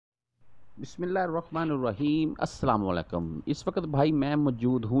बिस्मिल्लाहिर्रहमानिर्रहीम अस्सलाम वालेकुम। इस वक्त भाई मैं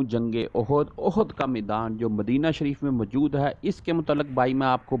मौजूद हूँ जंगे ओहद का मैदान जो मदीना शरीफ में मौजूद है। इसके मुतल्लिक़ भाई मैं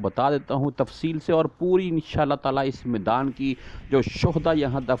आपको बता देता हूँ तफसील से, और पूरी इंशाअल्लाह ताला इस मैदान की जो शुहदा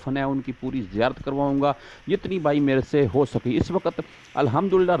यहाँ दफन है उनकी पूरी ज़ियारत करवाऊँगा जितनी भाई मेरे से हो सके। इस वक्त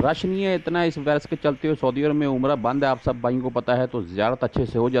अल्हम्दुलिल्लाह रश नहीं है इतना, इस वायरस के चलते हुए सऊदी अरब में उम्रा बंद है, आप सब भाइयों को पता है, तो ज़ियारत अच्छे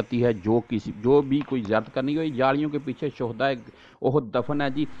से हो जाती है। जो भी कोई ज़ियारत करनी हो, जालियों के पीछे शुहदा ओहद दफन है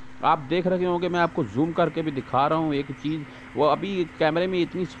जी। आप देख रहे होंगे, मैं आपको जूम करके भी दिखा रहा हूँ एक चीज़, वो अभी कैमरे में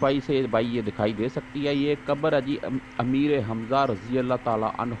इतनी सफाई से भाई ये दिखाई दे सकती है। ये कब्र है जी अमीर हमज़ा रज़ी अल्लाह ताला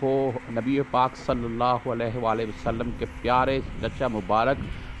अन्हो, नबी पाक सल्लल्लाहु अलैहि वसल्लम के प्यारे चचा मुबारक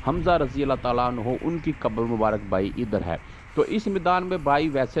हमज़ा रज़ी अल्लाह ताला अन्हो, उनकी कब्र मुबारक भाई इधर है। तो इस मैदान में भाई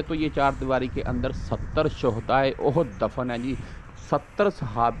वैसे तो ये चार दीवारी के अंदर 70 शहदाए ओहद दफन है जी। 70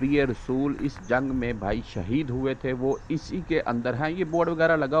 सहाबी रसूल इस जंग में भाई शहीद हुए थे, वो इसी के अंदर हैं। ये बोर्ड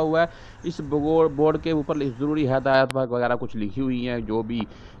वगैरह लगा हुआ है, इस बोर्ड के ऊपर ज़रूरी हिदायत वगैरह कुछ लिखी हुई हैं जो भी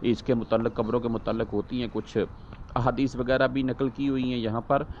इसके मुतल्लिक़ कब्रों के मुतल्लिक़ होती हैं, कुछ अहादीस वगैरह भी नकल की हुई हैं यहाँ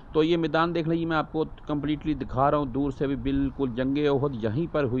पर। तो ये मैदान देख लीजिए, मैं आपको कम्प्लीटली दिखा रहा हूँ दूर से भी, बिल्कुल जंगे ओहद यहीं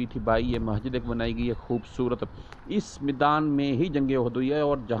पर हुई थी भाई। ये मस्जिद एक बनाई गई है खूबसूरत, इस मैदान में ही जंगे ओहद हुई है,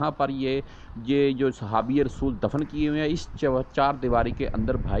 और जहाँ पर ये जो सहाबी रसूल दफन किए हुए हैं इस चार दीवारी के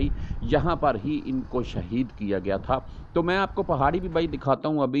अंदर भाई, यहाँ पर ही इनको शहीद किया गया था। तो मैं आपको पहाड़ी भी भाई दिखाता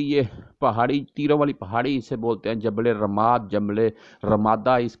हूँ। अभी ये पहाड़ी, तीरों वाली पहाड़ी इसे बोलते हैं, जबल रमाद, जबल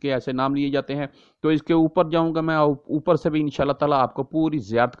रमादा इसके ऐसे नाम लिए जाते हैं। तो इसके ऊपर जाऊंगा मैं, ऊपर से भी इंशाल्लाह ताला आपको पूरी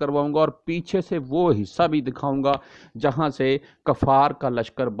ज़ियारत करवाऊंगा, और पीछे से वो हिस्सा भी दिखाऊंगा जहां से कफ़ार का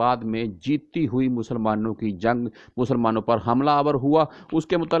लश्कर बाद में जीतती हुई मुसलमानों की जंग, मुसलमानों पर हमलावर हुआ।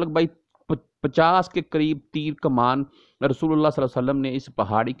 उसके मुताबिक भाई 50 के करीब तीर कमान रसूलुल्लाह सल्लल्लाहु अलैहि वसल्लम ने इस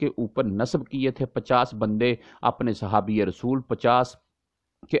पहाड़ी के ऊपर नस्ब किए थे। 50 बंदे अपने सहाबी रसूल, 50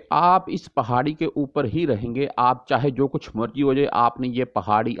 कि आप इस पहाड़ी के ऊपर ही रहेंगे, आप चाहे जो कुछ मर्जी हो जाए, आपने ये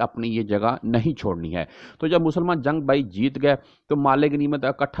पहाड़ी, अपनी ये जगह नहीं छोड़नी है। तो जब मुसलमान जंग भाई जीत गए तो माले गनीमत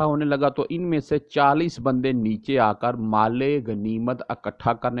इकट्ठा होने लगा, तो इनमें से 40 बंदे नीचे आकर माले गनीमत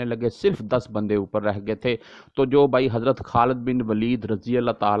इकट्ठा करने लगे, सिर्फ 10 बंदे ऊपर रह गए थे। तो जो भाई हज़रत खालिद बिन वलीद रज़ी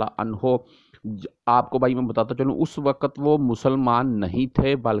अल्लाह ताला अन्हो, आपको भाई मैं बताता चलूँ, उस वक़्त वो मुसलमान नहीं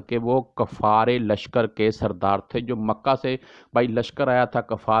थे बल्कि वो कफ़ारे लश्कर के सरदार थे। जो मक्का से भाई लश्कर आया था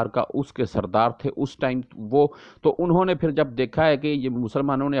कफ़ार का, उसके सरदार थे उस टाइम वो। तो उन्होंने फिर जब देखा है कि ये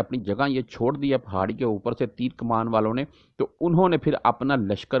मुसलमानों ने अपनी जगह ये छोड़ दिया पहाड़ी के ऊपर से, तीर कमान वालों ने, तो उन्होंने फिर अपना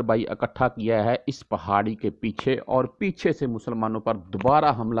लश्कर भाई इकट्ठा किया है इस पहाड़ी के पीछे, और पीछे से मुसलमानों पर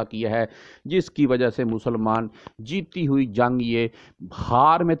दोबारा हमला किया है, जिसकी वजह से मुसलमान जीती हुई जंग ये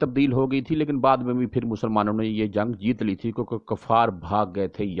हार में तब्दील हो गई थी। लेकिन बाद में भी फिर मुसलमानों ने ये जंग जीत ली थी क्योंकि कफ़ार भाग गए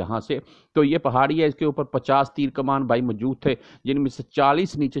थे यहाँ से। तो ये पहाड़ी है, इसके ऊपर 50 तीर कमान भाई मौजूद थे, जिनमें से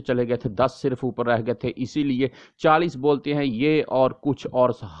 40 नीचे चले गए थे, 10 सिर्फ ऊपर रह गए थे, इसीलिए 40 बोलते हैं ये और कुछ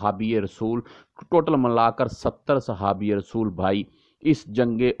और सहाबी रसूल, टोटल मिलाकर 70 सहाबी रसूल भाई इस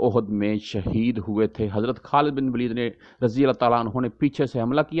जंगे ओहद में शहीद हुए थे। हज़रत खालिद बिन वलीद ने रज़ी अल्लाह ताला अन्हु ने पीछे से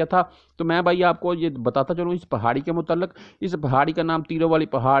हमला किया था। तो मैं भाई आपको ये बताता चलूँ इस पहाड़ी के मुतल्लिक़। इस पहाड़ी का नाम तीरों वाली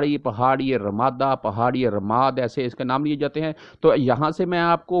पहाड़ी, पहाड़ी रमादा, पहाड़ी रमाद, ऐसे इसके नाम लिए जाते हैं। तो यहाँ से मैं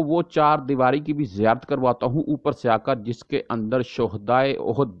आपको वो चार दीवारी की भी ज़ियारत करवाता हूँ ऊपर से आकर, जिसके अंदर शोहदाए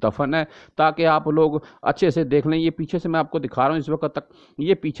ओहद दफन है, ताकि आप लोग अच्छे से देख लें। ये पीछे से मैं आपको दिखा रहा हूँ इस वक्त तक,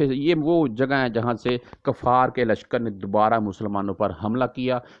 ये पीछे से ये वो जगह है जहाँ से कफ़ार के लश्कर ने दोबारा मुसलमानों पर हमला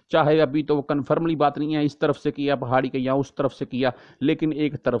किया। चाहे अभी तो कन्फर्मली बात नहीं है इस तरफ से किया पहाड़ी के या उस तरफ से किया, लेकिन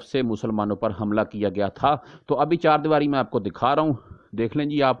एक तरफ से मुसलमानों पर हमला किया गया था। तो अभी चार दीवारी मैं आपको दिखा रहा हूँ, देख लें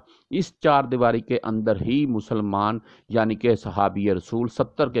जी आप। इस चार दीवारी के अंदर ही मुसलमान यानी कि सहाबी रसूल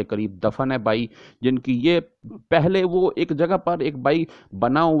 70 के करीब दफन है भाई, जिनकी ये पहले वो एक जगह पर एक भाई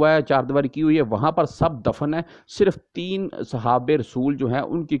बना हुआ है, चार दीवारी की हुई है, वहाँ पर सब दफन है। सिर्फ 3 सहाबे रसूल जो हैं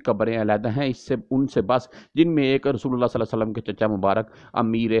उनकी कब्रें अलहदा हैं इससे उनसे बस, जिनमें एक रसूलुल्लाह सल्लल्लाहु अलैहि वसल्लम के चचा मुबारक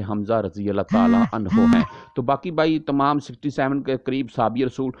अमीर हमज़ा रज़ी अल्लाह ताला अन्हो हैं। तो बाकी भाई तमाम 67 के करीब सहाबी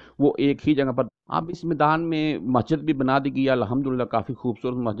रसूल वो एक ही जगह पर। अब इस मैदान में मस्जिद भी बना दी गई है अल्हम्दुलिल्लाह, काफ़ी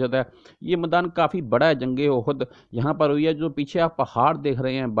खूबसूरत मस्जिद है। ये मैदान काफ़ी बड़ा है, जंगे ओहद यहाँ पर हुई है। जो पीछे आप पहाड़ देख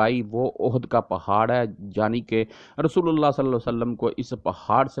रहे हैं भाई, वो ओहद का पहाड़ है, यानी कि रसूलुल्लाह सल्लल्लाहु अलैहि वसल्लम को इस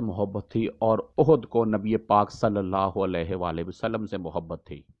पहाड़ से मोहब्बत थी और ओहद को नबी पाक सल्लल्लाहु अलैहि वसल्लम से मोहब्बत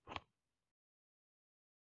थी।